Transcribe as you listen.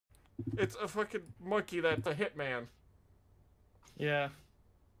It's a fucking monkey that's a hitman. Yeah.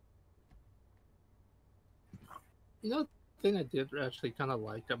 You know, the thing I did actually kind of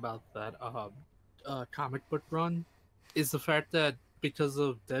like about that comic book run is the fact that because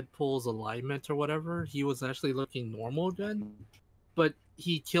of Deadpool's alignment or whatever, he was actually looking normal again. But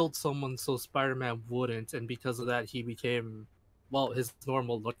he killed someone so Spider-Man wouldn't, and because of that, he became, well, his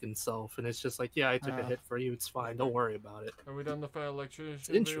normal-looking self. And it's just like, yeah, I took a hit for you. It's fine. Don't worry about it. Have we done the fat electrician It's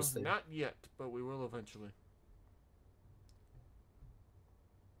video? interesting. Not yet, but we will eventually.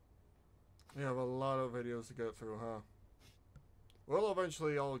 We have a lot of videos to go through, huh? We'll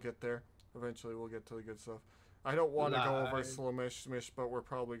eventually all get there. Eventually we'll get to the good stuff. I don't want to go over Slamish, but we're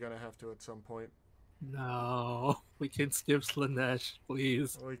probably going to have to at some point. No, we can skip Slanesh,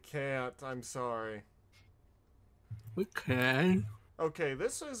 please. We can't. I'm sorry. We can. Okay,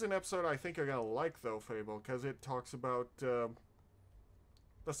 this is an episode I think you're going to like, though, Fable, because it talks about the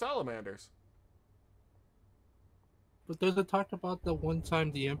salamanders. But does it talk about the one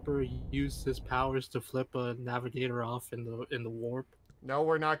time the Emperor used his powers to flip a navigator off in the warp? No,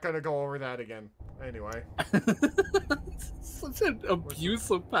 we're not going to go over that again. Anyway. Such an abuse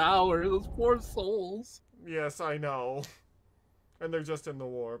of power. Those poor souls. Yes, I know. And they're just in the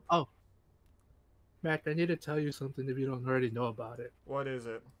warp. Oh. Mac, I need to tell you something if you don't already know about it. What is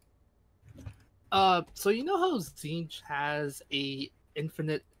it? So you know how Zinch has a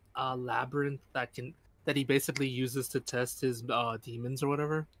infinite labyrinth that he basically uses to test his demons or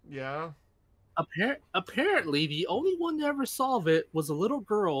whatever? Yeah. Apparently, the only one to ever solve it was a little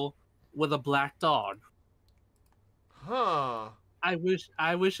girl with a black dog. Huh. I wish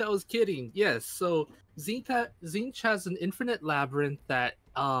I was kidding. Yes, so Zinch has an infinite labyrinth that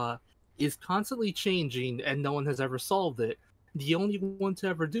is constantly changing, and no one has ever solved it. The only one to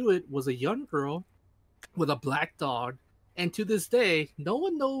ever do it was a young girl with a black dog, and to this day, no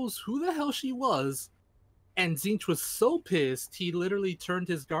one knows who the hell she was. And Zinch was so pissed, he literally turned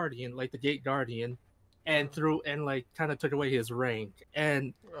his guardian, like the gate guardian, and kind of took away his rank.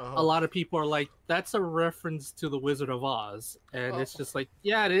 And a lot of people are like, that's a reference to the Wizard of Oz. And it's just like,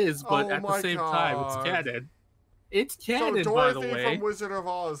 yeah, it is, but at the same time, it's canon. It's canon, so by the Dorothy way. from Wizard of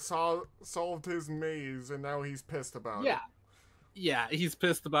Oz solved his maze, and now he's pissed about it. Yeah, he's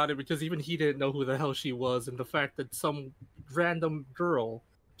pissed about it because even he didn't know who the hell she was, and the fact that some random girl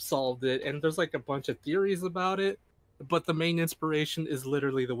solved it, and there's like a bunch of theories about it, but the main inspiration is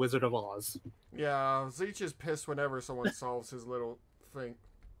literally the Wizard of Oz. Yeah, Zeech is pissed whenever someone solves his little thing.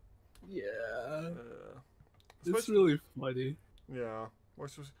 Yeah. It's really funny. Yeah.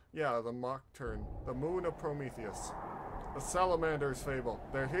 Yeah, the Nocturne. The moon of Prometheus. The Salamander's fable.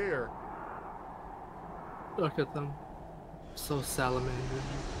 They're here. Look at them. So salamander.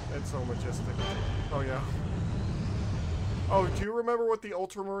 And so majestic. Oh, yeah. Oh, do you remember what the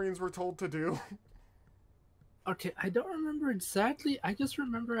Ultramarines were told to do? Okay, I don't remember exactly. I just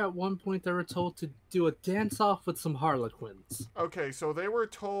remember at one point they were told to do a dance-off with some Harlequins. Okay, so they were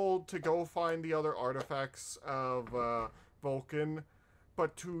told to go find the other artifacts of Vulcan,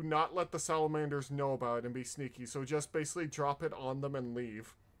 but to not let the Salamanders know about it and be sneaky. So just basically drop it on them and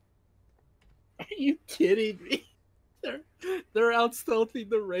leave. Are you kidding me? They're out stealthing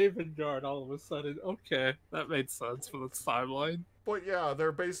the Raven Guard all of a sudden. Okay, that made sense for the timeline. But yeah,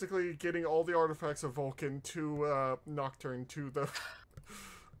 they're basically getting all the artifacts of Vulcan to Nocturne to the...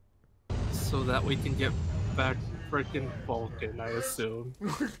 So that we can get back frickin' Vulcan, I assume.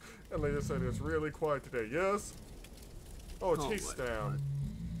 And they just said it's really quiet today. Yes? Oh, Taste down.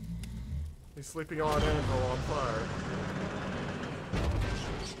 He's sleeping on anvil on fire.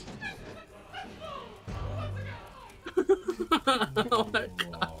 Oh my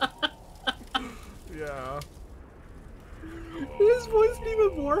god. Yeah. His voice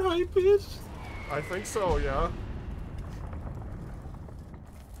even more high-pitched? I think so, yeah.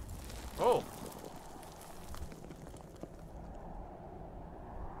 Oh.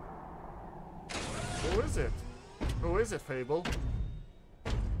 Who is it? Who is it, Fable?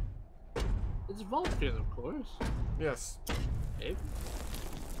 It's Vulcan, of course. Yes. Hey.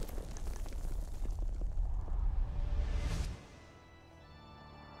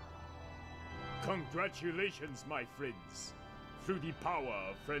 Congratulations, my friends. Through the power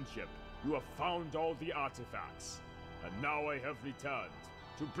of friendship, you have found all the artifacts. And now I have returned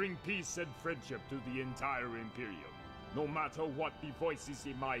to bring peace and friendship to the entire Imperium, no matter what the voices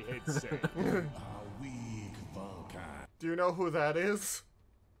in my head say. Weak Vulcan. Do you know who that is?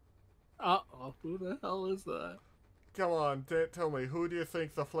 Uh-oh, who the hell is that? Come on, tell me, who do you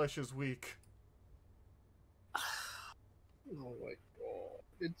think the flesh is weak? Oh my god,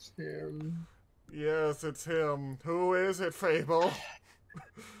 it's him. Yes, it's him. Who is it, Fable?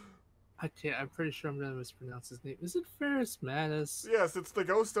 I can't. I'm pretty sure I'm gonna mispronounce his name. Is it Ferris Manus? Yes, it's the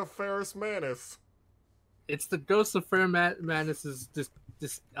ghost of Ferris Manus. It's the ghost of Ferris Manus's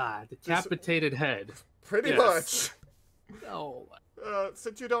decapitated head. Pretty Yes. much. Oh.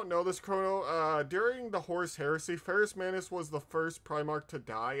 Since you don't know this, Chrono, during the Horus Heresy, Ferris Manus was the first Primarch to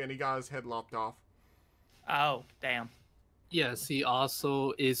die, and he got his head lopped off. Oh, damn. Yes, he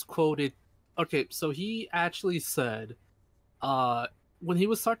also is quoted. Okay, so he actually said, when he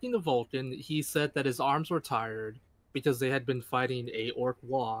was talking to Vulcan, he said that his arms were tired because they had been fighting a orc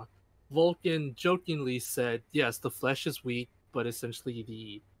war. Vulcan jokingly said, "Yes, the flesh is weak, but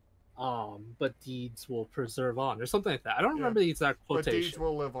essentially but deeds will preserve on," or something like that. I don't remember the exact quotation. But deeds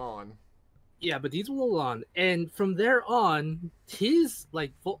will live on. Yeah, but deeds will live on, and from there on, his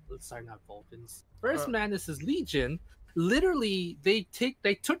sorry, not Vulcan's. Ferris Manus's Legion, literally, they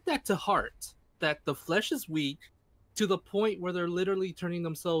took that to heart. That the flesh is weak, to the point where they're literally turning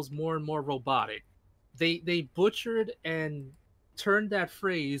themselves more and more robotic. They butchered and turned that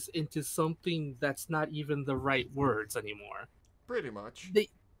phrase into something that's not even the right words anymore. Pretty much.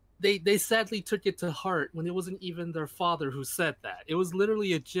 They sadly took it to heart when it wasn't even their father who said that. It was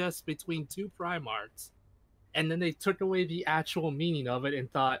literally a jest between two Primarchs. And then they took away the actual meaning of it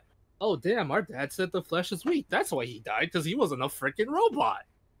and thought, oh damn, our dad said the flesh is weak. That's why he died, because he wasn't a freaking robot.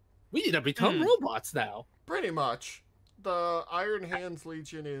 We need to become robots now. Pretty much. The Iron Hands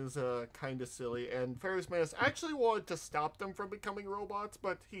Legion is kind of silly, and Ferris Manus actually wanted to stop them from becoming robots,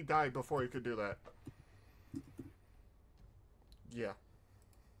 but he died before he could do that. Yeah.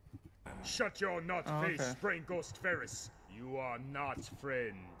 Shut your nut face, Brain Ghost Ferris. You are not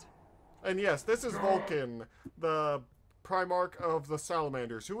friend. And yes, this is Vulcan, the Primarch of the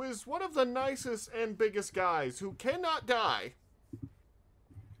Salamanders, who is one of the nicest and biggest guys who cannot die.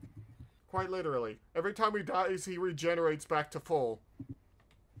 Quite literally. Every time he dies, he regenerates back to full.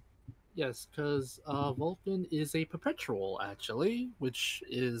 Yes, because Vulcan is a perpetual, actually, which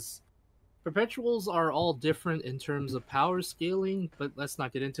is... Perpetuals are all different in terms of power scaling, but let's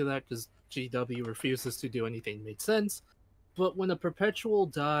not get into that because GW refuses to do anything that makes sense. But when a perpetual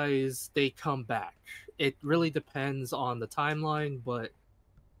dies, they come back. It really depends on the timeline, but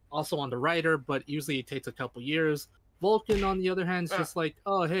also on the writer, but usually it takes a couple years. Vulcan, on the other hand, is just like,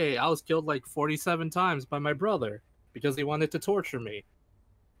 oh, hey, I was killed like 47 times by my brother because he wanted to torture me.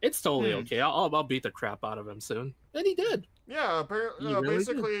 It's totally okay. I'll beat the crap out of him soon. And he did. Yeah, apparently, really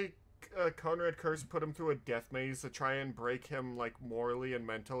basically... Conrad Curse put him through a death maze to try and break him, like, morally and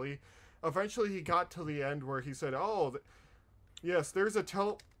mentally. Eventually, he got to the end where he said, oh, yes, there's a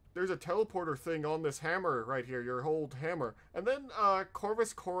teleporter thing on this hammer right here, your old hammer. And then,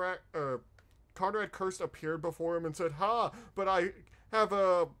 Conrad Curse appeared before him and said, ha, but I have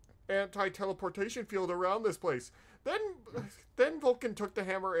a anti-teleportation field around this place. Then Vulcan took the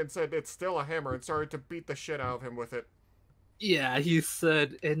hammer and said, it's still a hammer, and started to beat the shit out of him with it. Yeah, he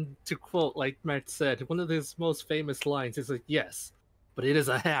said, and to quote, like Matt said, one of his most famous lines is like, yes, but it is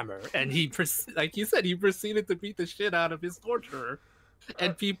a hammer. And he, like you said, he proceeded to beat the shit out of his torturer.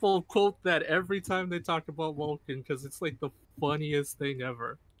 And people quote that every time they talk about Vulcan, because it's like the funniest thing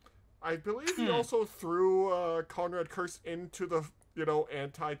ever. I believe he also threw Conrad Curse into the,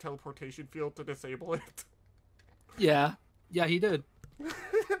 anti-teleportation field to disable it. Yeah, he did.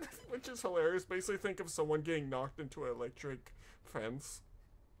 Which is hilarious. Basically, think of someone getting knocked into an electric fence.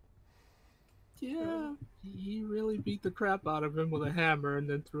 Yeah, he really beat the crap out of him with a hammer and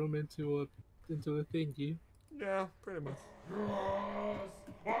then threw him into a thingy. Yeah, pretty much.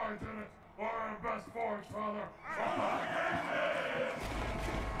 Why did it? Our best forge, father.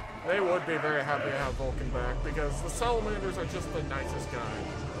 They would be very happy to have Vulcan back because the Salamanders are just the nicest guys.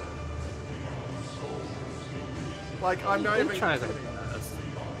 Like, I'm not even kidding.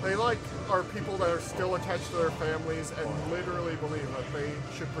 They, are people that are still attached to their families and literally believe that they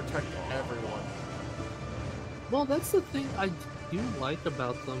should protect everyone. Well, that's the thing I do like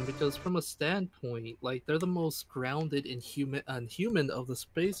about them, because from a standpoint, they're the most grounded and human of the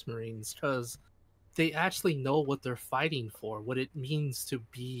Space Marines, because they actually know what they're fighting for, what it means to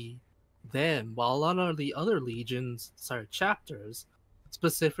be them, while a lot of the other chapters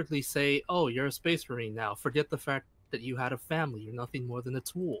specifically say, oh, you're a Space Marine now, forget the fact that you had a family, you're nothing more than a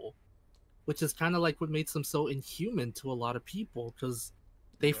tool. Which is kind of like what makes them so inhuman to a lot of people, because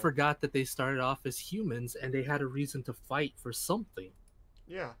they forgot that they started off as humans and they had a reason to fight for something.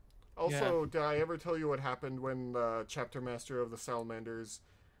 Yeah. Also, did I ever tell you what happened when the chapter master of the Salamanders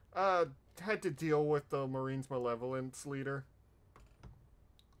had to deal with the Marines' Malevolence leader?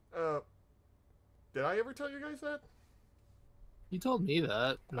 Did I ever tell you guys that? You told me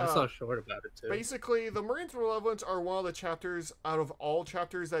that, and I saw short about it too. Basically, the Marines' Malevolence are one of the chapters out of all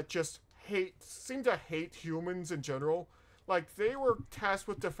chapters that just seem to hate humans in general. Like, they were tasked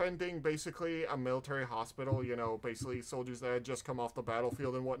with defending basically a military hospital, you know, basically soldiers that had just come off the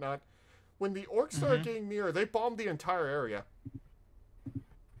battlefield and whatnot. When the orcs started getting near, they bombed the entire area.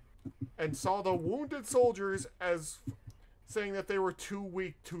 And saw the wounded soldiers as saying that they were too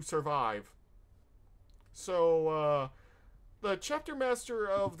weak to survive. So, the chapter master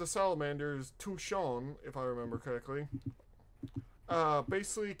of the Salamanders, Tushon, if I remember correctly,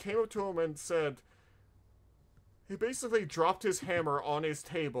 basically came up to him and said, he basically dropped his hammer on his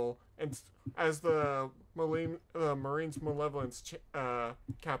table, and as the Marines Malevolence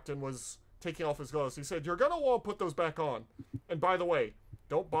captain was taking off his gloves, he said, "You're gonna want to put those back on. And by the way,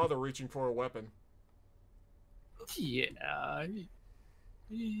 don't bother reaching for a weapon." Yeah,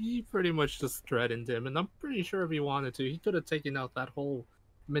 he pretty much just threatened him, and I'm pretty sure if he wanted to, he could have taken out that whole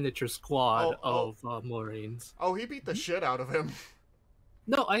miniature squad of Marines. Oh, he beat the shit out of him.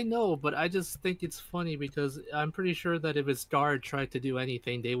 No, I know, but I just think it's funny because I'm pretty sure that if his guard tried to do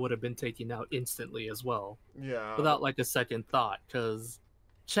anything, they would have been taken out instantly as well. Yeah. Without like a second thought, because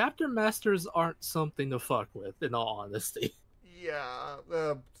chapter masters aren't something to fuck with, in all honesty. Yeah,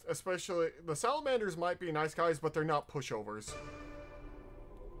 especially the Salamanders might be nice guys, but they're not pushovers.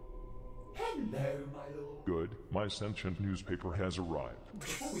 Hello, my lord. Good. My sentient newspaper has arrived.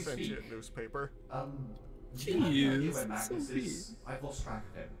 Before we Sentient speak, newspaper. do you have any idea Jeez, where Magnus so is? I've lost track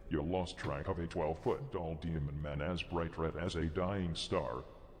of him. You lost track of a 12-foot tall demon man as bright red as a dying star.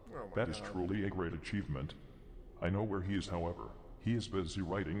 Oh my That is God. truly a great achievement. I know where he is, however. He is busy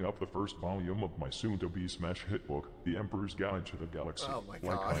writing up the first volume of my soon-to-be smash hit book, The Emperor's Guide to the Galaxy. Oh my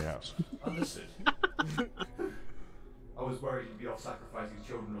like God. I asked. Understood. I was worried you'd be off sacrificing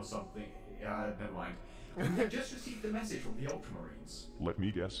children or something. Never mind. We have just received the message from the Ultramarines. Let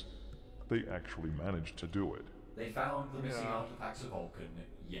me guess. They actually managed to do it. They found the missing Yeah. artifacts of Vulcan,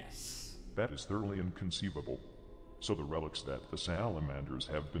 yes. That is thoroughly inconceivable. So the relics that the Salamanders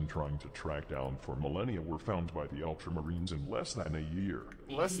have been trying to track down for millennia were found by the Ultramarines in less than a year.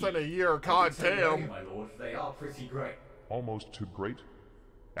 Less than a year, god I did say earlier, damn. my lord, they are pretty great. Almost too great?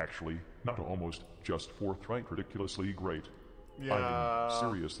 Actually, not almost, just forthright ridiculously great. I Yeah. mean,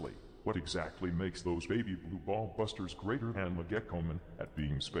 seriously, what exactly makes those baby blue ball busters greater than the Geckomen at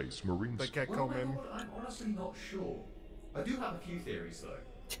being Space Marines? The Well, Gecko my Men. lord, I'm honestly not sure. I do have a few theories, though.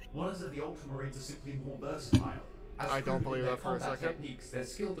 One is that the Ultramarines are simply more versatile. As I don't proven in believe their that for a combat second. Techniques, they're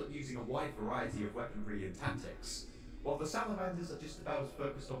skilled at using a wide variety of weaponry and tactics, while the Salamanders are just about as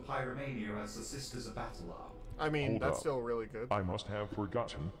focused on pyromania as the Sisters of Battle are. I mean, Hold that's up. still really good. I must have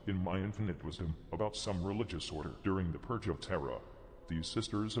forgotten, in my infinite wisdom, about some religious order during the Purge of Terra. These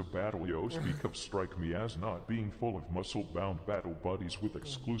Sisters of Battle speak of strike me as not being full of muscle-bound battle buddies with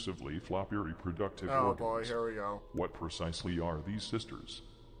exclusively floppy reproductive Oh organs. boy, here we go. What precisely are these sisters?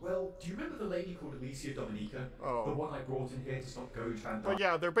 Well, do you remember the lady called Alicia Dominica? Oh. The one I brought in here to stop Goj Van But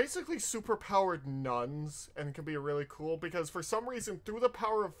yeah, they're basically superpowered nuns, and can be really cool because for some reason, through the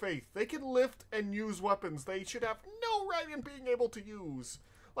power of faith, they can lift and use weapons they should have no right in being able to use.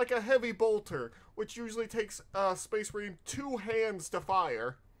 Like a heavy bolter, which usually takes a Space Marine 2 hands to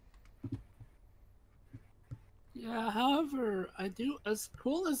fire. Yeah, however, as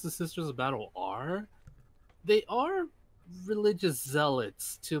cool as the Sisters of Battle are, they are religious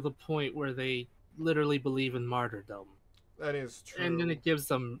zealots to the point where they literally believe in martyrdom. That is true. And then it gives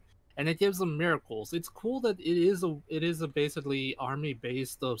them miracles. It's cool that it is a basically army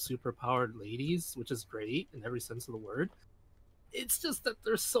based of superpowered ladies, which is great in every sense of the word. It's just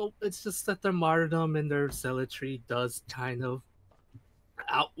that their martyrdom and their zealotry does kind of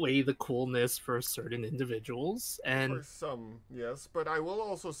outweigh the coolness for certain individuals. And For some, yes, but I will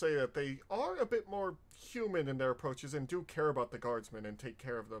also say that they are a bit more human in their approaches and do care about the guardsmen and take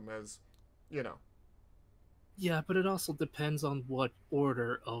care of them as, you know. yeah, but it also depends on what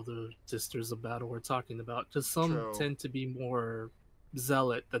order of the Sisters of Battle we're talking about. Because some True. tend to be more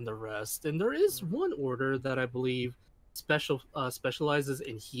zealot than the rest, and there is one order that I believe specializes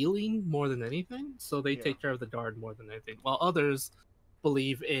in healing more than anything. So they Yeah. take care of the guard more than anything, while others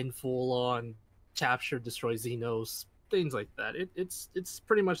believe in full-on capture, destroy Xenos, things like that. It's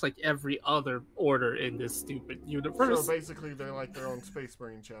pretty much like every other order in this stupid universe. So basically, they're like their own Space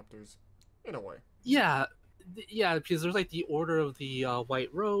Marine chapters, in a way. Yeah, because there's like the Order of the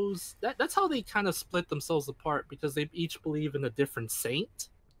White Rose. That's how they kind of split themselves apart, because they each believe in a different saint.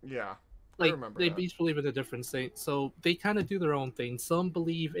 Yeah, Like remember they that. each believe in a different saint, so they kind of do their own thing. Some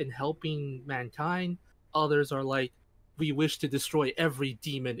believe in helping mankind. Others are like, we wish to destroy every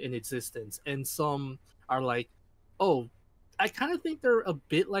demon in existence. And some are like, oh, I kind of think they're a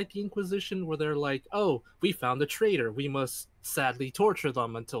bit like the Inquisition, where they're like, oh, we found a traitor, we must sadly torture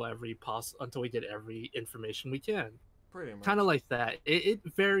them until until we get every information we can. Pretty much. Kind of like that. It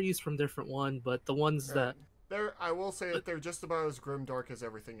varies from different one, but the ones that I will say that they're just about as grimdark as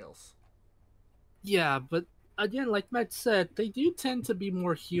everything else. yeah, but again, like Matt said, they do tend to be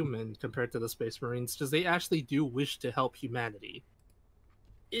more human compared to the Space Marines because they actually do wish to help humanity.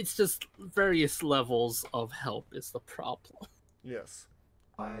 It's just various levels of help is the problem. Yes.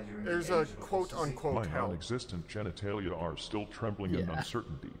 During There's the a age of quote-unquote My hell. non-existent genitalia are still trembling in Yeah.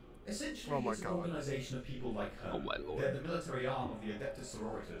 uncertainty. Essentially, Oh my it's an God. organization of people like her. Oh my lord. They're the military arm of the Adeptus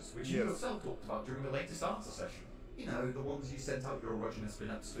Sororitas, which you Yes. yourself talked about during the latest answer session. You know, the ones you sent out your erogenous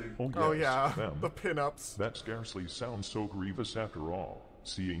pinups to. Oh yes, yeah, them. the pinups. That scarcely sounds so grievous after all,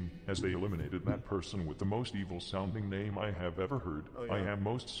 seeing as they eliminated that person with the most evil-sounding name I have ever heard. Oh, yeah. I am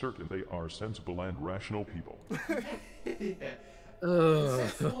most certain they are sensible and rational people.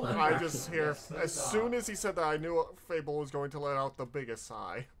 I just hear, as soon as he said that, I knew Fable was going to let out the biggest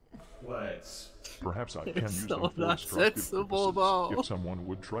sigh. Words. Perhaps I can It's use so them for not destructive sensible, purposes. though. If someone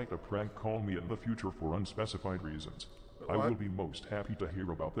would try to prank call me in the future for unspecified reasons, I What? will be most happy to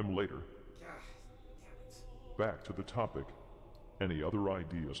hear about them later. Back to the topic. Any other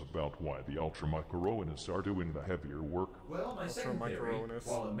ideas about why the Ultramicroonists are doing the heavier work? Well, my second theory, Ultramicroonus.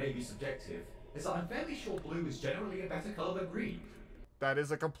 while it may be subjective, is that I'm fairly sure blue is generally a better color than green. That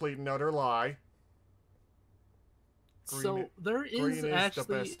is a complete and utter lie. So there green is is the actually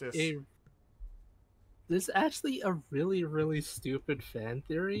bestest. there's actually a really, really stupid fan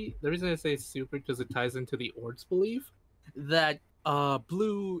theory. The reason I say it's stupid because it ties into the Ord's belief that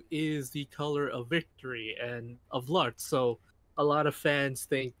blue is the color of victory and of luck. So a lot of fans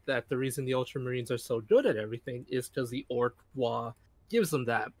think that the reason the Ultramarines are so good at everything is because the Orc gives them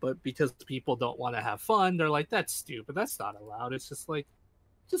that. But because people don't want to have fun, they're like, that's stupid. That's not allowed. It's just like,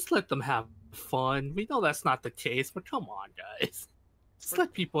 just let them have fun. We know that's not the case, but come on, guys. Just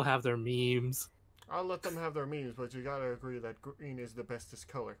let people have their memes. I'll let them have their memes, but you gotta agree that green is the bestest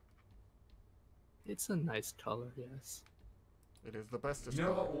color. It's a nice color, yes. It is the bestest You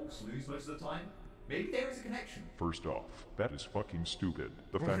know how color. orcs lose most of the time? Maybe there is a connection. First off, that is fucking stupid.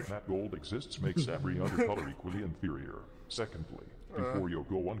 The fact that gold exists makes every other color equally inferior. Secondly, before you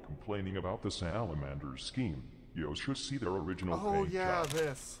go on complaining about the Salamander's scheme, you should see their original Oh paint yeah, job.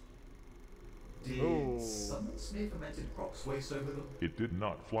 this. Did Ooh. someone smear fermented crocs waste over them? It did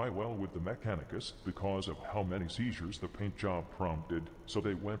not fly well with the Mechanicus because of how many seizures the paint job prompted, so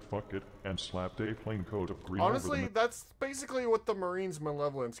they went fuck it and slapped a plain coat of green Honestly, over them that's basically what the Marines'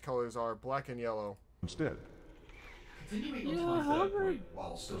 malevolence colors are, black and yellow. instead. Continuing on Yeah, to my third however, point,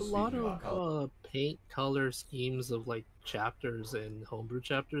 while still A lot speaking about color. of paint color schemes of like chapters and homebrew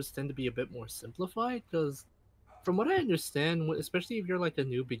chapters tend to be a bit more simplified because from what I understand, especially if you're like a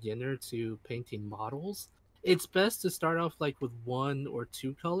new beginner to painting models, it's best to start off like with one or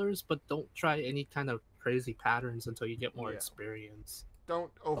two colors, but don't try any kind of crazy patterns until you get more Yeah. experience.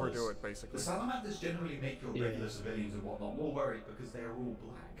 Don't overdo it, The basically. salamanders generally make your Yeah. regular civilians and whatnot more worried because they are all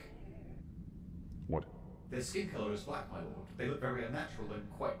black. What? Their skin color is black, my lord. They look very unnatural and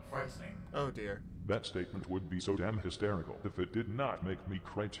quite frightening. Oh dear. That statement would be so damn hysterical if it did not make me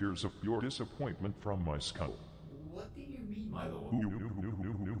cry tears of pure disappointment from my skull. What do you mean, my lord?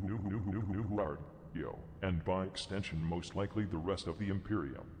 Yo, and by extension most likely the rest of the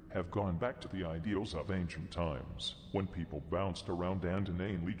Imperium, have gone back to the ideals of ancient times, when people bounced around and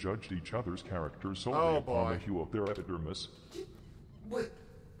inanely judged each other's characters solely Oh, upon boy. the hue of their epidermis. What?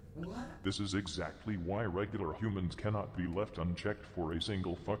 This is exactly why regular humans cannot be left unchecked for a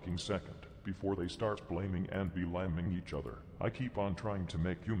single fucking second before they start blaming and beliming each other. I keep on trying to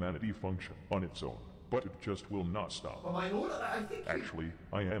make humanity function on its own, but it just will not stop. Well, my lord, I think you... Actually,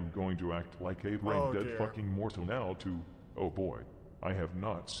 I am going to act like a brain Oh, dead dear. fucking mortal now to... Oh boy. I have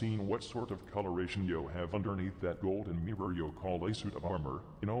not seen what sort of coloration yo have underneath that golden mirror yo call a suit of armor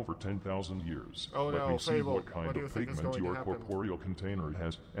in over 10,000 years. Oh, Let no, me see Fable, what kind what do you of think is pigment going to your happen? corporeal container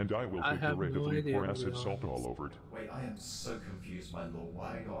has, and I will I have no figuratively idea, pour to be acid salt honest. all over it. Wait, I am so confused, my lord.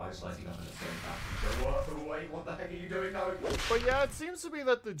 Why are your eyes lighting up and it's going back and go, wait, what the heck are you doing? No! But yeah, it seems to be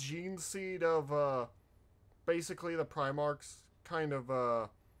that the gene seed of, basically the Primarchs kind of,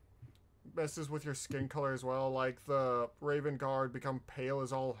 messes with your skin color as well. Like, the Raven Guard become pale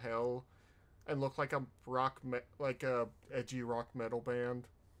as all hell and look like a like a edgy rock metal band.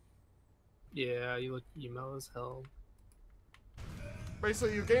 Yeah, you look emo as hell.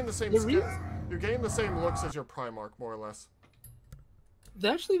 Basically, you gain the same The skin. You gain the same looks as your Primarch, more or less.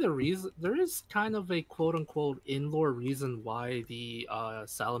 Actually, the reason there is kind of a quote-unquote in-lore reason why the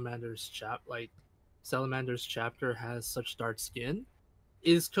Salamander's chapter has such dark skin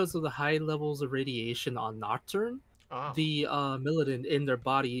is because of the high levels of radiation on Nocturne. Ah. the melanin in their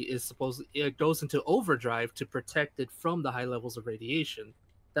body is supposed it goes into overdrive to protect it from the high levels of radiation.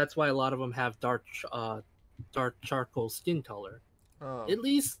 That's why a lot of them have dark charcoal skin color. Oh. At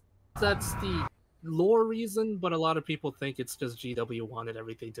least that's the lore reason, but a lot of people think it's because GW wanted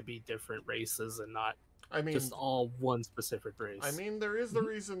everything to be different races and not I mean, just all one specific race. I mean, there is the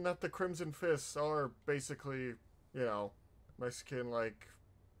reason that the Crimson Fists are basically, you know, Mexican. Like,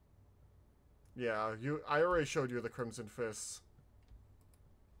 yeah, I already showed you the Crimson Fists.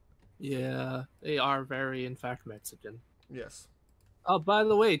 Yeah, they are very, in fact, Mexican. Yes. Oh, by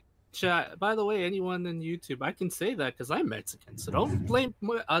the way, chat. By the way, anyone in YouTube, I can say that because I'm Mexican. So don't blame.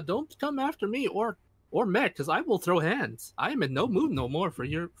 Don't come after me or Met, because I will throw hands. I am in no mood no more for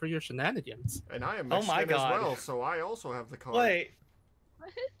your shenanigans. And I am Oh my Mexican as God. well, so I also have the card. Wait.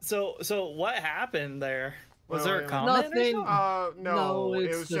 So what happened there? Was there a Well, comment Nothing. or something? No, No, it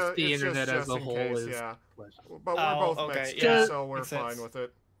it's was just the it's internet just as a in whole case, is. yeah. Flesh. But we're Oh, both okay, Mexican, yeah. so we're Makes fine sense. with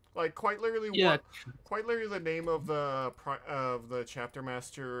it. Like quite literally, Yeah. quite literally, the name of the chapter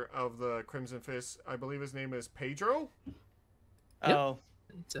master of the Crimson Fist, I believe his name is Pedro. Oh.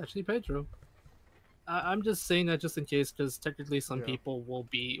 It's actually Pedro. I'm just saying that just in case, because technically some Yeah. people will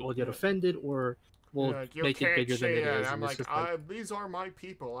get Yeah. offended or will Like, you make it can't bigger than say it that. is. I'm and it's like, just like, these are my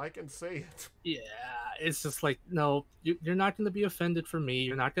people. I can say it. yeah, it's just like, no, you're not going to be offended for me.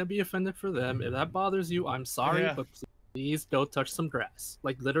 You're not going to be offended for them. If that bothers you, I'm sorry, Yeah. but please go touch some grass.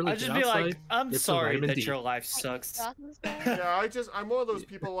 Like literally, I'd just get be outside. like, I'm get some sorry vitamin that D. your life sucks. Yeah, I'm one of those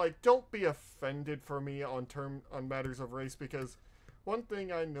people like, don't be offended for me on matters of race, because one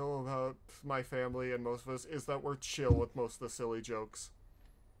thing I know about my family and most of us is that we're chill with most of the silly jokes.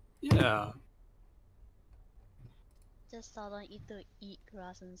 Yeah. Just tell them to eat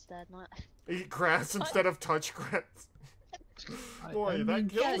grass instead, not. Eat grass instead of touch grass. Boy, that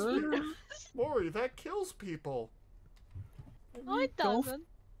kills sure. people. Boy, that kills people. No, it Go doesn't.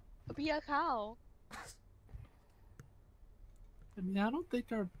 Be a cow. I mean, I don't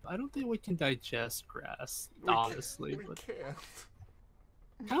think we can digest grass, We can't- honestly. we But can't.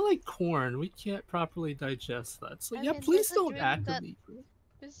 kind of like corn, we can't properly digest that. So I yeah, mean, please there's a don't drink add to that- me.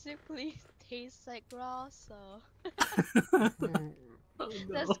 Basically tastes like grass, so. Mm, Oh,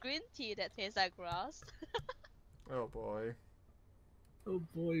 There's no. green tea that tastes like grass. oh boy. Oh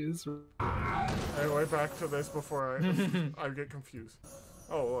boy, is Anyway, back to this before I get confused.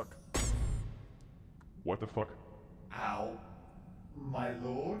 Oh look. What the fuck? Ow. My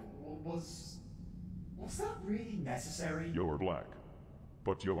lord? Was that really necessary? You're black.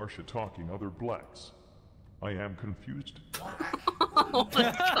 But you're talking other blacks. I am confused. oh my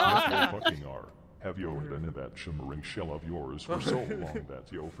Yes, god. you fucking are. Have you been in that shimmering shell of yours for so long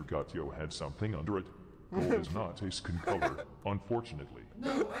that you forgot you had something under it? Gold is not a skin color, unfortunately.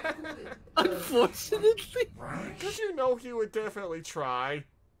 No, I thought it... Unfortunately. Right? Because you know he would definitely try.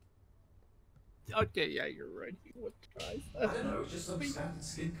 Okay, yeah, you're right. He would try I don't know, it's just some standard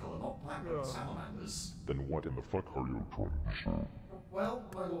skin colour, not black like salamanders. Then what in the fuck are you trying to say? Well,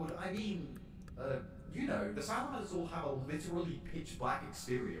 my lord, I mean, you know, the salamanders all have a literally pitch black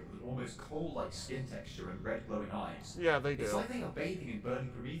exterior with an almost coal-like skin texture and red glowing eyes. Yeah, they It's do. like they are bathing in burning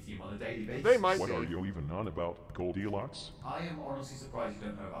promethium on a daily basis. They might What be. are you even on about, Goldilocks? I am honestly surprised you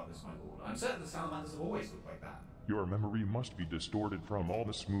don't know about this, my lord. I'm certain the salamanders have always looked like that. Your memory must be distorted from all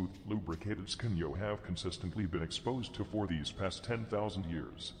the smooth, lubricated skin you have consistently been exposed to for these past 10,000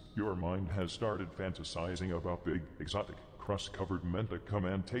 years. Your mind has started fantasizing about big, exotic, crust-covered men to come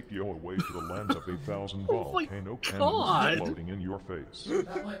and take you away to the lands of 1,000 Oh my volcano God. cannons floating in your face.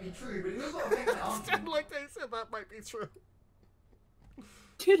 That might be true, but it does not affect my Sound argument. like they said that might be true.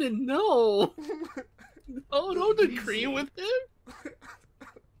 Didn't know. Oh, don't agree with him.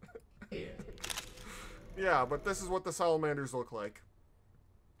 Here. Yeah, but this is what the salamanders look like.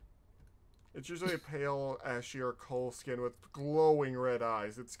 It's usually a pale, ashy, or coal skin with glowing red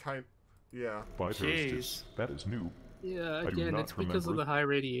eyes. It's yeah. Biters, Jeez. that is new. Yeah, I do again, not it's because of remember. the high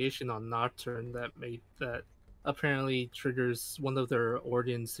radiation on Nocturne that apparently triggers one of their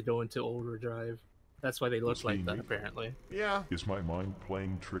organs to go into overdrive. That's why they look Must like be that, me. apparently. Yeah. Is my mind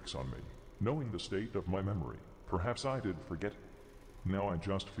playing tricks on me? Knowing the state of my memory, perhaps I did forget. Now I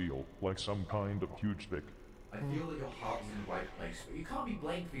just feel like some kind of huge dick. I feel that your heart is in the right place, but you can't be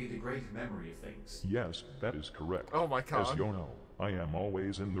blamed for your degraded memory of things. Yes, that is correct. Oh my As god. you know, I am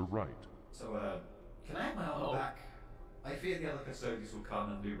always in the right. So, can I have my armor Oh. back? I fear the other custodians will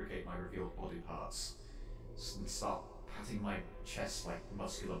come and lubricate my revealed body parts. And start patting my chest like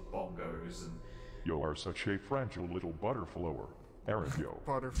muscular bongos and... You are such a fragile little butterflower, aren't you?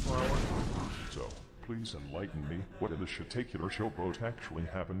 Butterflower. So, please enlighten me. What in the shitacular showboat actually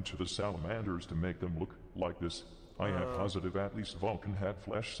happened to the salamanders to make them look like this? I am positive at least Vulcan had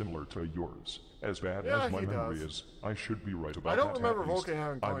flesh similar to yours. As bad Yeah, as my he memory does. is, I should be right about I that. don't remember at least. Vulcan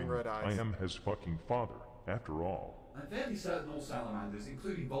having glowing red eyes. I am his fucking father, after all. I'm fairly certain all salamanders,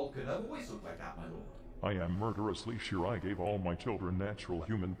 including Vulcan, have always looked like that, my lord. I am murderously sure I gave all my children natural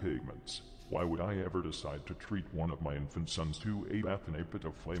human pigments. Why would I ever decide to treat one of my infant sons to a bath in a pit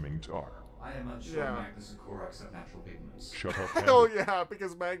of flaming tar? I am unsure Magnus and Korax have natural pigments. Shut up, Hell yeah,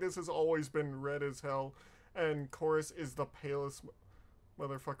 because Magnus has always been red as hell, and Chorus is the palest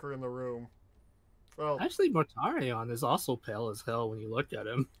motherfucker in the room. Well, Actually, Mortarion is also pale as hell when you look at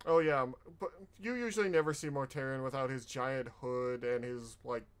him. oh yeah, but you usually never see Mortarion without his giant hood and his,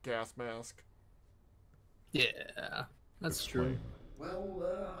 like, gas mask. Yeah, that's true.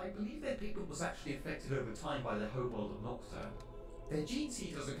 Well, I believe their pigment was actually affected over time by the homeworld of Nocturne. Their gene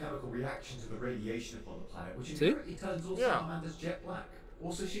seed does a chemical reaction to the radiation upon the planet, which inherently turns all salamanders jet black,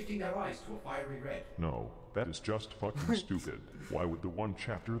 also shifting their eyes to a fiery red. No, that is just fucking stupid. Why would the one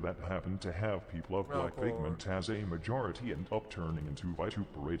chapter that happened to have people of black pigment as a majority end up turning into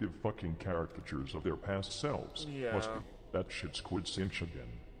vituperative fucking caricatures of their past selves? Yeah. Must be. That shit's quintessential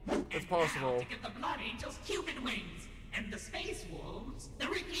again. It's possible. To get the Blood Angels' Cupid wings, and the Space Wolves, the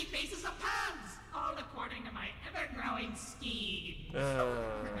wrinkly faces of pugs, all according to my ever-growing scheme.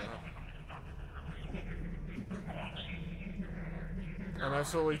 I'm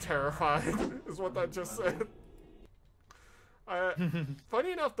absolutely terrified, is what that just said.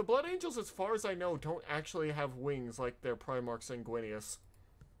 Funny enough, the Blood Angels, as far as I know, don't actually have wings like their Primarch Sanguinius.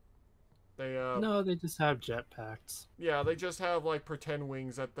 They, No, they just have jetpacks. Yeah, they just have, like, pretend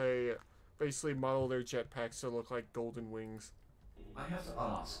wings that they basically model their jetpacks to look like golden wings. I have to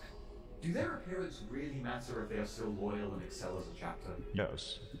ask, do their appearance really matter if they are still loyal and excel as a chapter?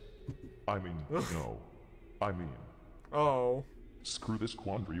 Yes. I mean, no. I mean... Oh. Screw this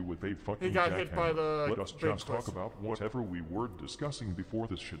quandary with a fucking He got hit by the Let us big just talk about whatever we were discussing before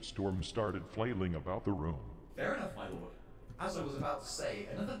this shitstorm started flailing about the room. Fair enough, my lord. As I was about to say,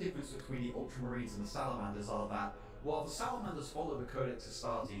 another difference between the Ultramarines and the Salamanders are that, while the Salamanders follow the Codex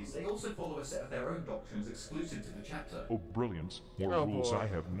Astartes, they also follow a set of their own doctrines exclusive to the chapter. Oh, brilliant. More rules I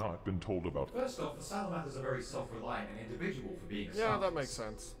have not been told about. First off, the Salamanders are very self-reliant and individual for being Astartes. Yeah, that makes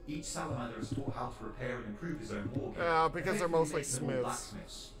sense. Each Salamander is taught how to repair and improve his own war gear. Yeah, because they're mostly making them all smiths.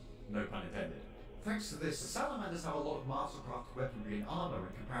 blacksmiths. No pun intended. Thanks to this, the Salamanders have a lot of mastercrafted weaponry and armor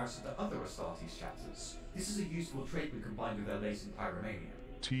in comparison to other Astartes chapters. This is a useful trait when combined with their latent pyromania.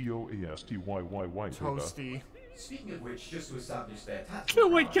 Toastyy. Toasty. Speaking of which, just to establish their tactical Oh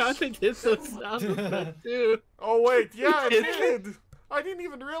my god, they did those sound effects too. Oh wait, yeah, it did! I didn't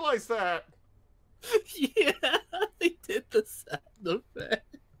even realize that! Yeah, they did the sound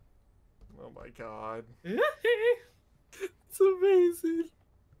effect. Oh my god. It's amazing.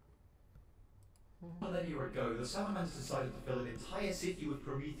 A millennia ago, the Salamanders decided to fill an entire city with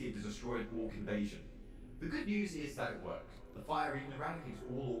Promethean to destroy an Orc invasion. The good news is that it worked. The fire even eradicated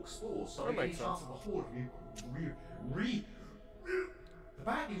all Orc spores, stopping any chance of the Horde The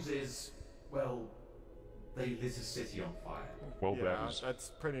bad news is, well, they lit a city on fire. Well, yeah,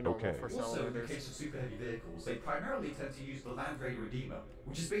 that's pretty normal for Salamanders. Also, in the case of super heavy vehicles, they primarily tend to use the Land Raider Redeemer,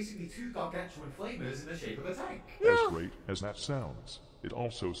 which is basically two gargantuan flamers in the shape of a tank. As great as that sounds, it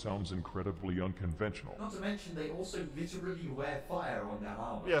also sounds incredibly unconventional. Not to mention, they also literally wear fire on their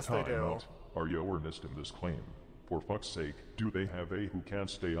armor. Yes, they do. Out. Are you earnest in this claim? For fuck's sake, do they have a who can't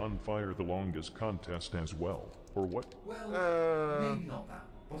stay on fire the longest contest as well? Or what? Well, maybe not that.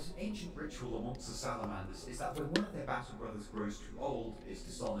 But an ancient ritual amongst the Salamanders is that when one of their battle brothers grows too old, is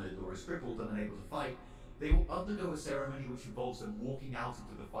dishonored, or is crippled and unable to fight, they will undergo a ceremony which involves them walking out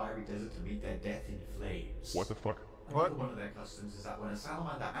into the fiery desert to meet their death in flames. What the fuck? Another one of their customs is that when a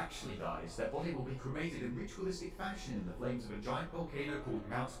salamander actually dies, their body will be cremated in ritualistic fashion in the flames of a giant volcano called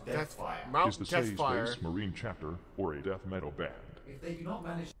Mount Deathfire. Is this a Space Marine chapter or a death metal band? If they do not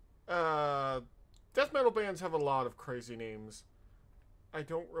manage... Death metal bands have a lot of crazy names. I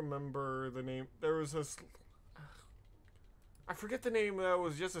don't remember the name. There was this... I forget the name. That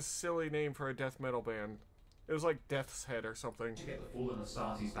was just a silly name for a death metal band. It was like Death's Head or something. To get the fallen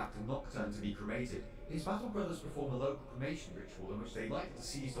Astartes back to Nocturne to be cremated, his battle brothers perform a local cremation ritual in which they light the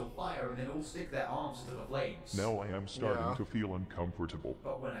deceased on fire and then all stick their arms into the flames. Now I am starting to feel uncomfortable.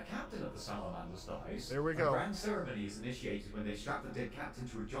 But when a captain of the Salamanders dies, there we a go. grand ceremony is initiated when they strap the dead captain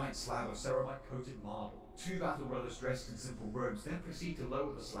to a giant slab of ceramite-coated marble. Two battle brothers dressed in simple robes then proceed to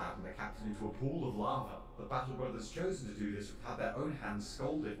lower the slab and the captain into a pool of lava. The battle brothers chosen to do this would have their own hands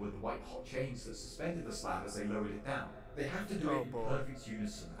scalded with the white hot chains that suspended the slab as they lowered it down. They have to do Oh, it in boy. perfect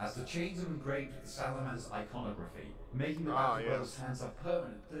unison, as the chains are engraved with the Salamander's iconography, making the Ah, Battle Brothers' yes. hands have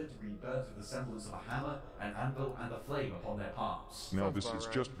permanent third-degree burns with the semblance of a hammer, an anvil, and a flame upon their palms. Now Sounds this about is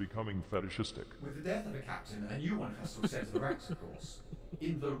right. just becoming fetishistic. With the death of a captain, a new one has to ascend to the ranks, of course.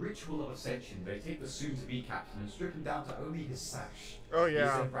 In the ritual of ascension, they take the soon-to-be captain and strip him down to only his sash. Oh, He is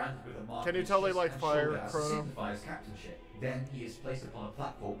yeah. then branded with a mark Can you on tell they chest like and fire, shoulder as to Chrono? signify his captainship. Then he is placed upon a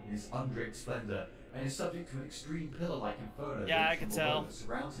platform in his undraped splendor and is subject to an extreme pillar-like inferno. Yeah, I that can will tell.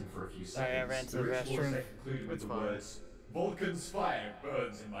 surround him for a few Sorry, I seconds. ran to The the ritual is restroom. then concluded with It's the fine. words, "Vulcan's fire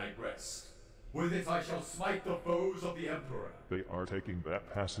burns in my breast. With it I shall smite the foes of the Emperor." They are taking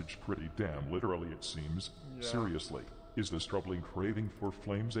that passage pretty damn literally, it seems. Yeah. Seriously, is this troubling craving for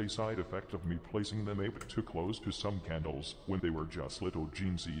flames a side effect of me placing them a bit too close to some candles when they were just little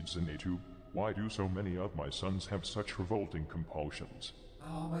gene seeds in a tube? Why do so many of my sons have such revolting compulsions?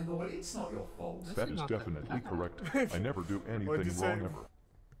 Oh, my lord, it's not your fault. That is not that definitely bad. correct. I never do What'd you anything say? wrong ever.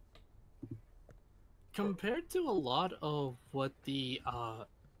 Compared to a lot of what the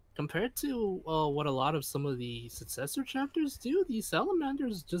compared to what a lot of some of the successor chapters do, the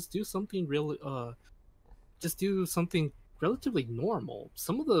salamanders just do something relatively normal.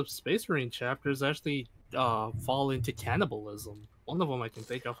 Some of the Space Marine chapters actually fall into cannibalism. One of them I can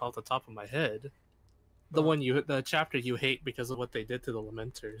think of off the top of my head. The chapter you hate because of what they did to the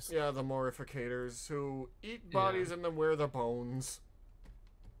Lamenters. Yeah, the Morificators who eat bodies and then wear the bones.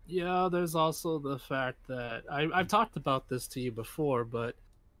 Yeah, there's also the fact that I've talked about this to you before, but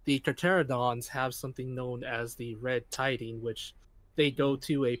the Carcharodons have something known as the Red Tiding, which they go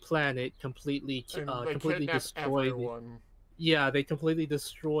to a planet completely And they completely kidnap destroy. everyone. Yeah, they completely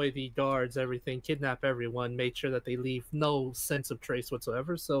destroy the guards, everything, kidnap everyone, make sure that they leave no sense of trace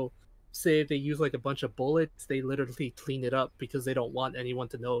whatsoever. So, say if they use like a bunch of bullets, they literally clean it up because they don't want anyone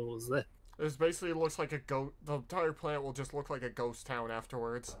to know it was them. It basically looks like a ghost. The entire planet will just look like a ghost town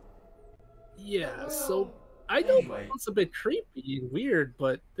afterwards. Yeah, so I know Anyway. it's a bit creepy and weird,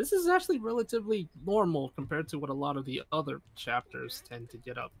 but this is actually relatively normal compared to what a lot of the other chapters tend to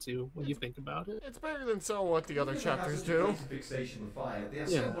get up to when you think about it. It's better than some of what the other Even if they have chapters such a do. great fixation with fire, they are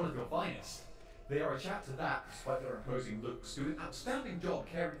Yeah. still one of your finest. They are a chapter that, despite their imposing looks, do an outstanding job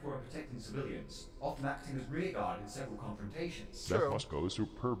caring for and protecting civilians, often acting as rearguard in several confrontations. That True. must go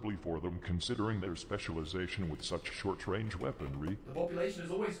superbly for them considering their specialization with such short-range weaponry. The population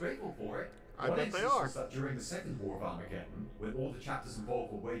is always grateful for it. I One bet they instance are. was that during the Second War of Armageddon, when all the chapters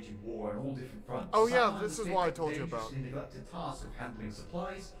involved were waging war on all different fronts. Oh, yeah, Salamanders this is take what I the told you dangerous about. and neglected task of handling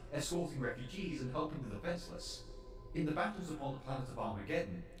supplies, escorting refugees, and helping the defenseless. In the battles upon the planet of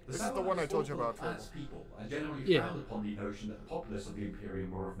Armageddon, This is the one I told you about, the planet's people, and generally Yeah. frowned upon the notion that the populace of the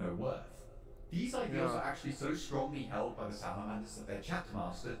Imperium were of no worth. These ideals Yeah. are actually so strongly held by the Salamanders that their chapter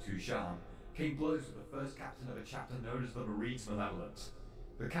master, Tushan, came blows with the first captain of a chapter known as the Marines Malevolent.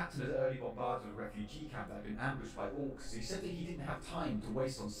 The captain had early bombarded a refugee camp that had been ambushed by orcs, as he said that he didn't have time to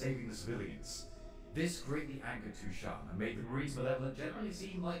waste on saving the civilians. This greatly angered Tushan and made the Marines Malevolent generally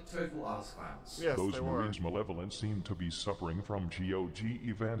seem like total arse clowns. Yes, Those they were. Marines Malevolent seem to be suffering from GOG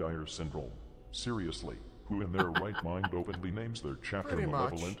Evander syndrome. Seriously, who in their right mind openly names their chapter Pretty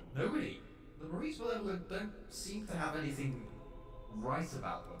much. Malevolent? Nobody. The Marines Malevolent don't seem to have anything right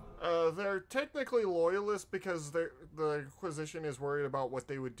about them. They're technically loyalists because the Inquisition is worried about what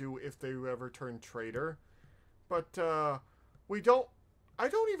they would do if they ever turned traitor. But, I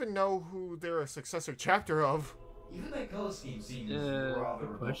don't even know who they're a successor chapter of. Even their color scheme seems Yeah, rather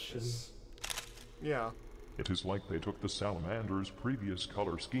good question. obnoxious. Yeah. It is like they took the Salamander's previous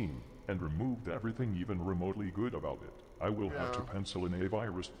color scheme and removed everything even remotely good about it. I will have to Yeah. pencil in a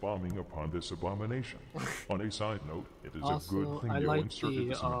virus bombing upon this abomination. On a side note, it is a Also, good thing I you like inserted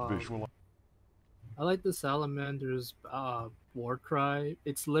the, some visual. I like the Salamander's war cry.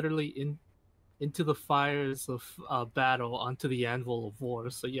 It's literally into the fires of battle onto the anvil of war.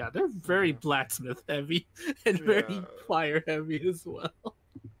 So yeah, they're very blacksmith heavy and very Yeah. fire heavy as well.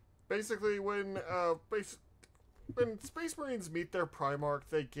 Basically, when Space Marines meet their Primarch,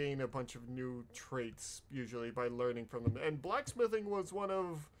 they gain a bunch of new traits, usually by learning from them. And blacksmithing was one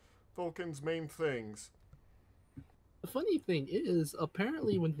of Vulcan's main things. The funny thing is,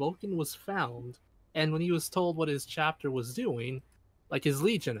 apparently when Vulcan was found, and when he was told what his chapter was doing, like his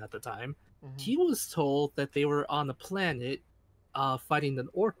legion at the time, he was told that they were on a planet fighting an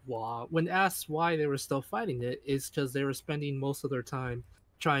orc war. When asked why they were still fighting it, is because they were spending most of their time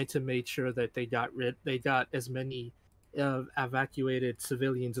trying to make sure that they got as many evacuated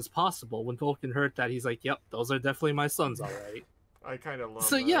civilians as possible. When Vulcan heard that, he's like, "Yep, those are definitely my sons, all right." I kind of love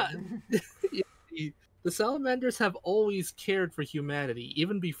So that. yeah, the Salamanders have always cared for humanity,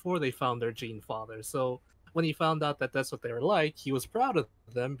 even before they found their gene father. So when he found out that that's what they were like, he was proud of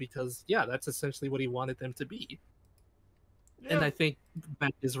them because, yeah, that's essentially what he wanted them to be. Yeah. And I think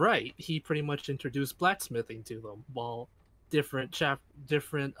Beck is right. He pretty much introduced blacksmithing to them, while different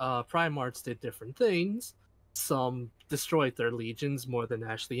Primarchs did different things. Some destroyed their legions more than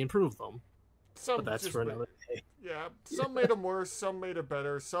actually improved them. Some But that's just for another day. Yeah, some made them worse, some made it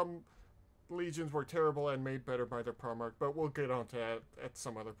better. Some legions were terrible and made better by their Primarch, but we'll get onto that at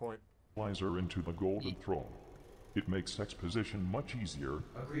some other point. Her into the Golden Throne. It makes exposition much easier.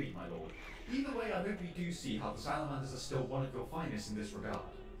 Agreed, my lord. Either way, I hope you do see how the Salamanders are still one of your finest in this regard.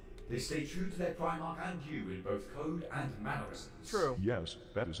 They stay true to their Primarch and you in both code and mannerisms. True. Yes,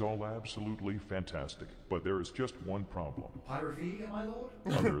 that is all absolutely fantastic, but there is just one problem. Pyrophilia, my lord?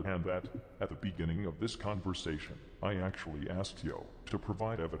 Other than that, at the beginning of this conversation, I actually asked Yo to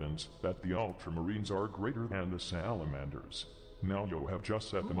provide evidence that the Ultramarines are greater than the Salamanders. Now you have just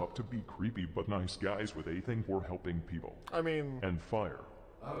set them up to be creepy but nice guys with a thing for helping people. I mean... And fire.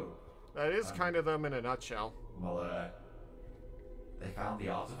 Oh. That is kind of them in a nutshell. Well, they found the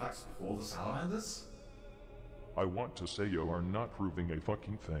artifacts before the Salamanders? I want to say you are not proving a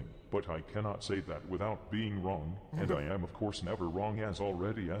fucking thing, but I cannot say that without being wrong, and I am of course never wrong as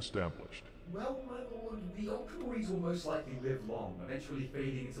already established. Well, my lord, the Ultramarines will most likely live long, eventually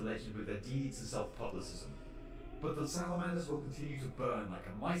fading into legend with their deeds and self-publicism. But the Salamanders will continue to burn like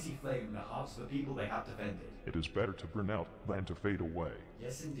a mighty flame in the hearts of the people they have defended. It is better to burn out than to fade away.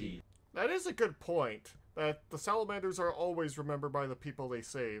 Yes, indeed. That is a good point, that the Salamanders are always remembered by the people they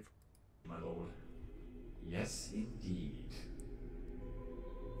save. My lord. Yes, indeed.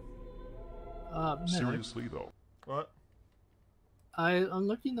 Seriously, though. What? I'm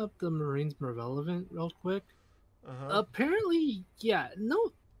looking up the Marines Relevant real quick. Uh-huh. Apparently,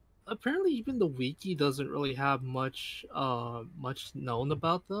 apparently even the wiki doesn't really have much known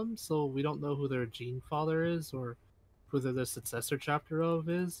about them, so we don't know who their gene father is or who their successor chapter of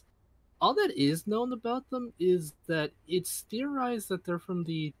is. All that is known about them is that it's theorized that they're from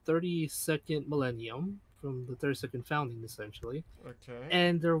the 32nd millennium, from the 32nd founding, essentially. Okay.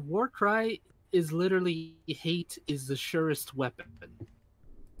 And their war cry is literally "hate is the surest weapon."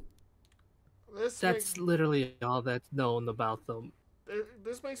 That's literally all that's known about them.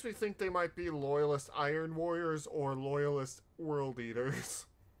 This makes me think they might be loyalist Iron Warriors or loyalist World Eaters.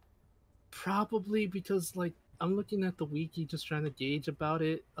 Probably because, like, I'm looking at the wiki just trying to gauge about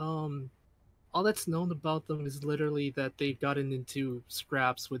it. All that's known about them is literally that they've gotten into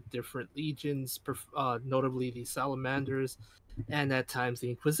scraps with different legions, notably the Salamanders, and at times the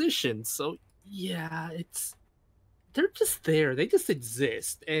Inquisition. So, yeah, they're just there. They just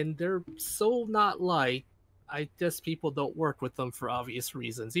exist, and they're so not like. I guess people don't work with them for obvious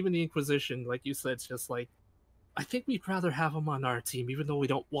reasons. Even the Inquisition, like you said, it's just like, I think we'd rather have them on our team, even though we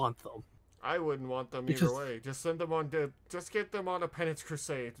don't want them. I wouldn't want them either way. Just send them on just get them on a penance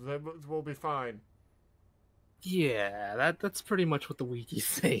crusade. Then we'll be fine. Yeah, that's pretty much what the wiki's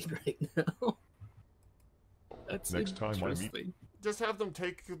saying right now. That's next time I meet. Just have them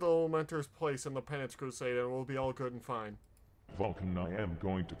take the Lamenter's place in the penance crusade, and we'll be all good and fine. Vulcan, I am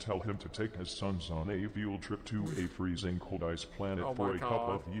going to tell him to take his sons on a field trip to a freezing cold ice planet for a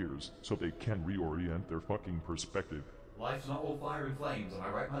couple of years, so they can reorient their fucking perspective. Life's not all fire and flames, am I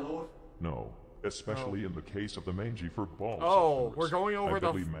right, my lord? No, especially in the case of the mangy for balls. Oh, we're going over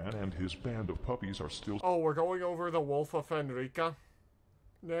the man and his band of puppies are still. Oh, we're going over the Wolf of Fenrica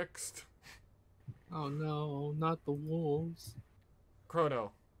next. Oh no, not the wolves.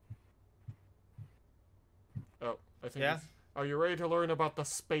 Chrono. Oh, I think. Yeah. Are you ready to learn about the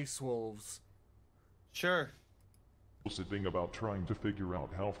space wolves? Sure. Sitting about trying to figure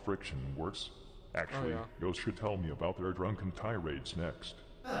out how friction works. Actually, Ghost should tell me about their drunken tirades next.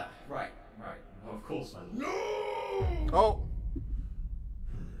 Ah, right. Of course, my lord. No! Oh!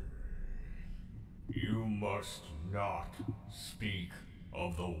 You must not speak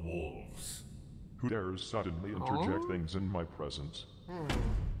of the wolves. Who dares suddenly interject things in my presence?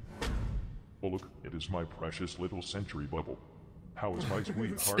 Oh look, it is my precious little century bubble. How is my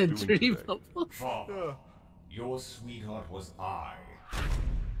sweetheart doing today? Father, your sweetheart was I.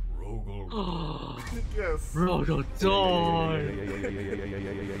 Rogel. Yes. Rogel died.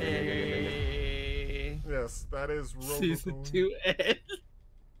 Yes, that is Rogel. Season 2 end.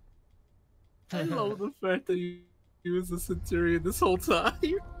 I love the fact that he was a Centurion this whole time.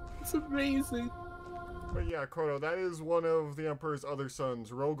 It's amazing. But yeah, Chrono, that is one of the Emperor's other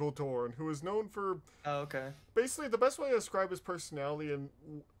sons, Rogel Torn, who is known for... Oh, okay. Basically, the best way to describe his personality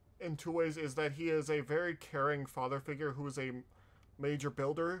in two ways is that he is a very caring father figure who is a major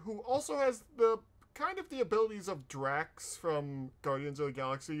builder, who also has the kind of the abilities of Drax from Guardians of the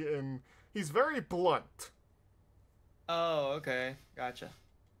Galaxy, and he's very blunt. Oh, okay, gotcha.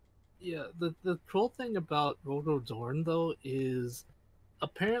 Yeah, the cool thing about Rhododorn though is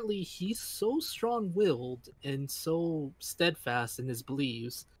apparently he's so strong-willed and so steadfast in his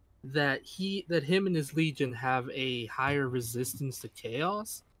beliefs that him and his legion have a higher resistance to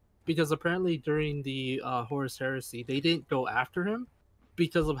chaos, because apparently during the Horus Heresy they didn't go after him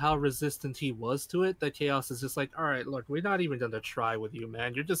because of how resistant he was to it. That chaos is just like, all right, look, we're not even gonna try with you,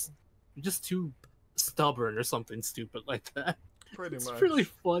 man. You're just too stubborn or something stupid like that. Pretty It's much. really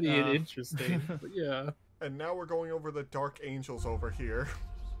funny and interesting. But yeah. And now we're going over the Dark Angels over here.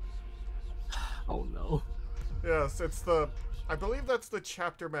 Oh no. Yes, it's I believe that's the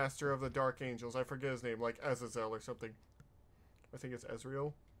chapter master of the Dark Angels. I forget his name, like Azazel or something. I think it's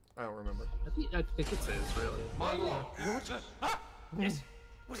Ezreal. I don't remember. I think it says really. My lord! Yes?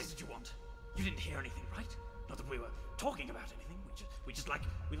 What is it you want? You didn't hear anything, right? Not that we were talking about anything.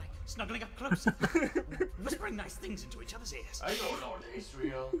 We like snuggling up close. Whispering nice things into each other's ears. I know, Lord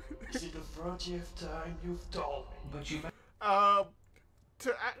Israel. Is it the 30th time you've told me? But you...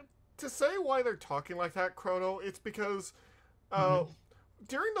 To say why they're talking like that, Chrono, it's because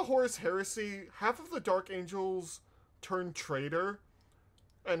during the Horus Heresy, half of the Dark Angels turned traitor,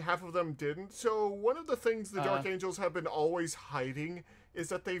 and half of them didn't. So one of the things the Dark Angels have been always hiding is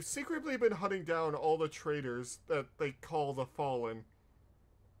that they've secretly been hunting down all the traitors that they call the Fallen.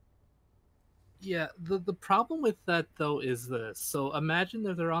 Yeah, the problem with that though is this. So imagine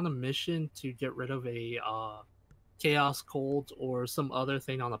that they're on a mission to get rid of a chaos cult or some other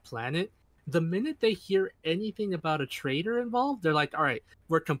thing on a planet. The minute they hear anything about a traitor involved, they're like, all right,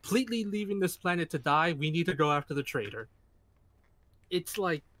 we're completely leaving this planet to die. We need to go after the traitor. It's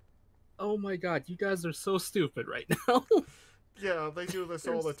like, oh my god, you guys are so stupid right now. Yeah, they do this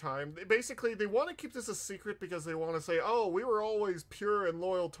all the time. Basically, they want to keep this a secret because they want to say, oh, we were always pure and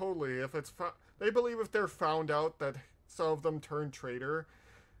loyal totally. If it's they believe if they're found out that some of them turned traitor,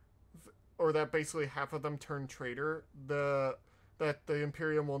 or that basically half of them turned traitor, that the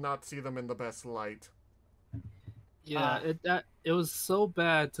Imperium will not see them in the best light. Yeah, it was so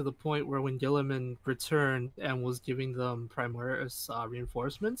bad to the point where when Gilliman returned and was giving them Primaris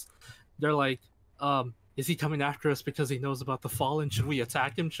reinforcements, they're like, is he coming after us because he knows about the Fallen? Should we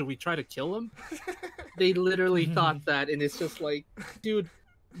attack him? Should we try to kill him? They literally thought that, and it's just like, dude,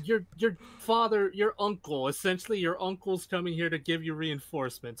 your father, your uncle, essentially your uncle's coming here to give you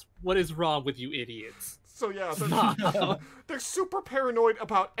reinforcements. What is wrong with you idiots? So yeah, they're super paranoid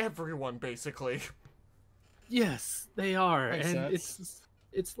about everyone, basically. Yes, they are. Makes and sense.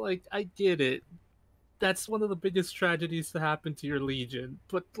 it's like, I get it. That's one of the biggest tragedies to happen to your Legion.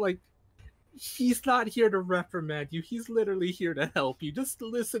 But like, he's not here to reprimand you. He's literally here to help you. Just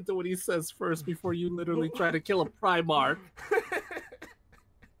listen to what he says first before you literally try to kill a Primarch.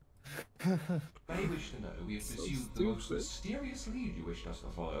 I wish to know we have pursued the most mysterious lead you wished us to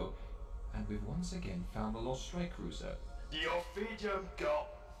follow, and we've once again found the lost strike cruiser. Your freedom got...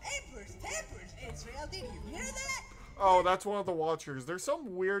 Tampers, Israel, did you hear that? Oh, that's one of the Watchers. There's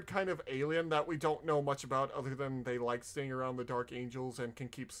some weird kind of alien that we don't know much about other than they like staying around the Dark Angels and can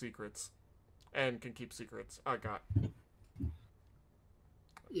keep secrets. I got.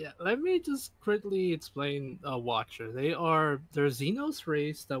 Yeah, let me just quickly explain Watcher. They're Xenos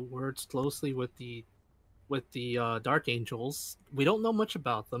race that works closely with the Dark Angels. We don't know much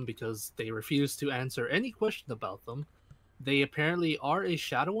about them because they refuse to answer any question about them. They apparently are a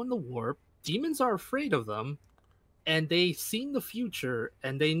shadow in the warp. Demons are afraid of them, and they've seen the future,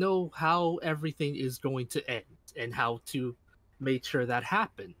 and they know how everything is going to end and how to make sure that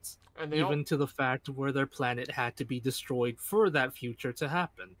happens. And even to the fact where their planet had to be destroyed for that future to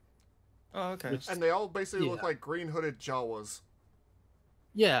happen. Oh, okay. And they all basically look like green-hooded Jawas.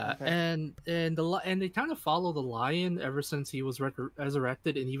 Yeah, Okay. and they kind of follow the lion ever since he was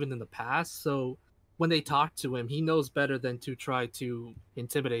resurrected, and even in the past. So when they talk to him, he knows better than to try to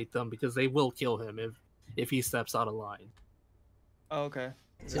intimidate them because they will kill him if he steps out of line. Oh, okay.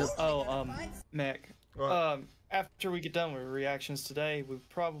 Yep. Mick. After we get done with reactions today, we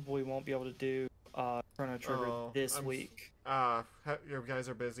probably won't be able to do Chrono Trigger this week. You guys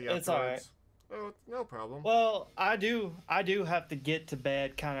are busy. It's afterwards. Oh, no problem. Well, I do have to get to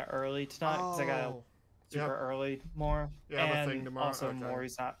bed kind of early tonight because I got super early more. Yeah, and the thing tomorrow. also Okay.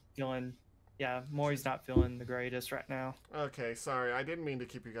 Maury's not feeling. Yeah, Maury's not feeling the greatest right now. Okay, sorry. I didn't mean to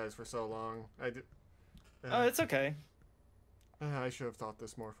keep you guys for so long. I did. Oh, it's okay. I should have thought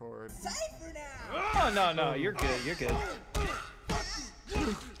this more forward. Cypher now! Oh, no, you're good, you're good.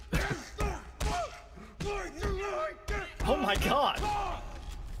 Oh my god!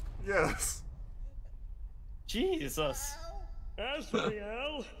 Yes. Jesus.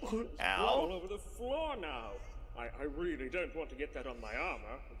 Azrael, Ow. all over the floor now. I really don't want to get that on my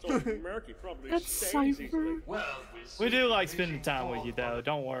armor. It's all murky, probably That's stains Cypher. easily. Well, We do like spending time with you, though.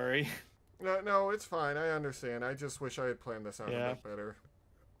 Don't worry. No, it's fine. I understand. I just wish I had planned this out a bit better.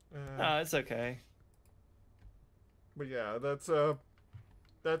 No, it's okay. But yeah, that's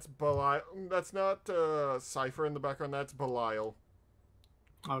Belial. That's not Cypher in the background. That's Belial.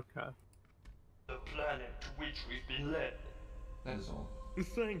 Okay. The planet to which we've been led. That is all.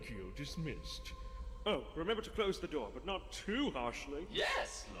 Thank you. Dismissed. Oh, remember to close the door, but not too harshly.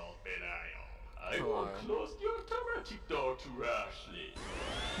 Yes, Lord Belial. I Belial. won't close the automatic door too harshly.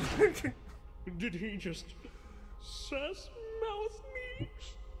 Did he just sass mouth me?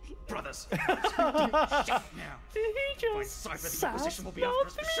 Brothers! Shut now! Did he Find just Cypher, the Inquisition will be after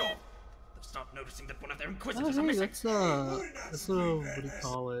us for sure! They'll start noticing that one of their Oh, Inquisitors are hey, missing! that's what do you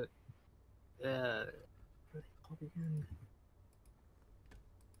call it? What do you call it again?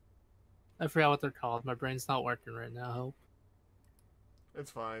 I forgot what they're called. My brain's not working right now. Hope.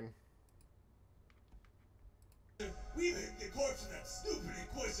 It's fine. We hid the corpse of that stupid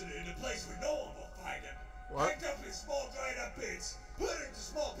Inquisitor in a place where no one will find him. What? Packed up his small dried up bits, put it into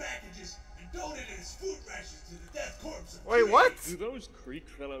small packages, and donated his food rations to the death corpse of Wait, Creed. what? Do those Creek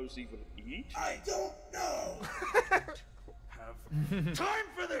fellows even eat? I don't know! Have time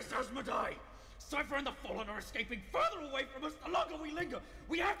for this, Asmodai! Cypher and the Fallen are escaping further away from us the longer we linger!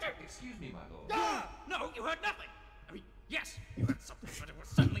 We have to— Excuse me, my lord. Ah! No, you heard nothing! I mean, yes, you heard something, but it was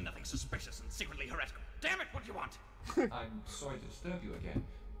certainly nothing suspicious and secretly heretical. Damn it, what do you want? I'm sorry to disturb you again,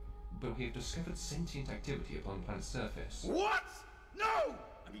 but we have discovered sentient activity upon the planet's surface. What? No!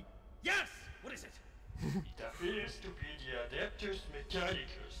 I mean, yes! What is it? It appears to be the Adeptus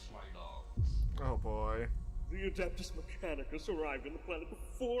Mechanicus, my lords. Oh boy. The Adeptus Mechanicus arrived on the planet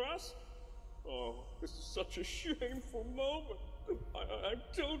before us? Oh, this is such a shameful moment. I'm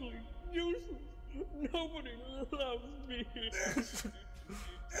totally useless. Nobody loves me.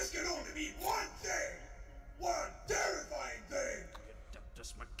 This can only mean one thing! One terrifying thing!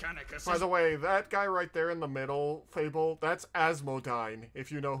 Adeptus Mechanicus By the way, that guy right there in the middle, Fable, that's Asmodine,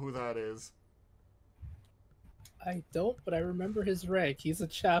 if you know who that is. I don't, but I remember his rank. He's a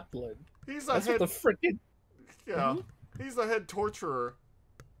chaplain. He's a That's head... what the frickin'... Yeah, he's the head torturer.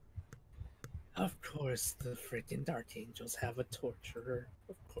 Of course, the freaking Dark Angels have a torturer.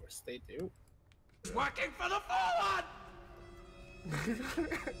 Of course they do. It's working for the Fallen!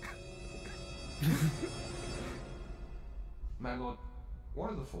 My lord,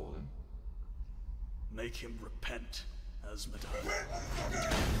 what are the Fallen? Make him repent, Asmodai.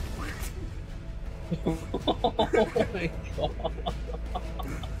 Oh my god.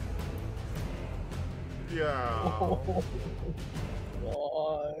 Yeah. Oh,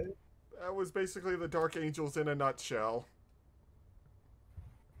 God. That was basically the Dark Angels in a nutshell.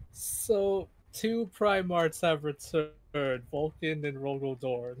 So, two Primarchs have returned, Vulcan and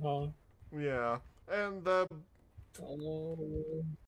Rogodorn, huh? Yeah. And the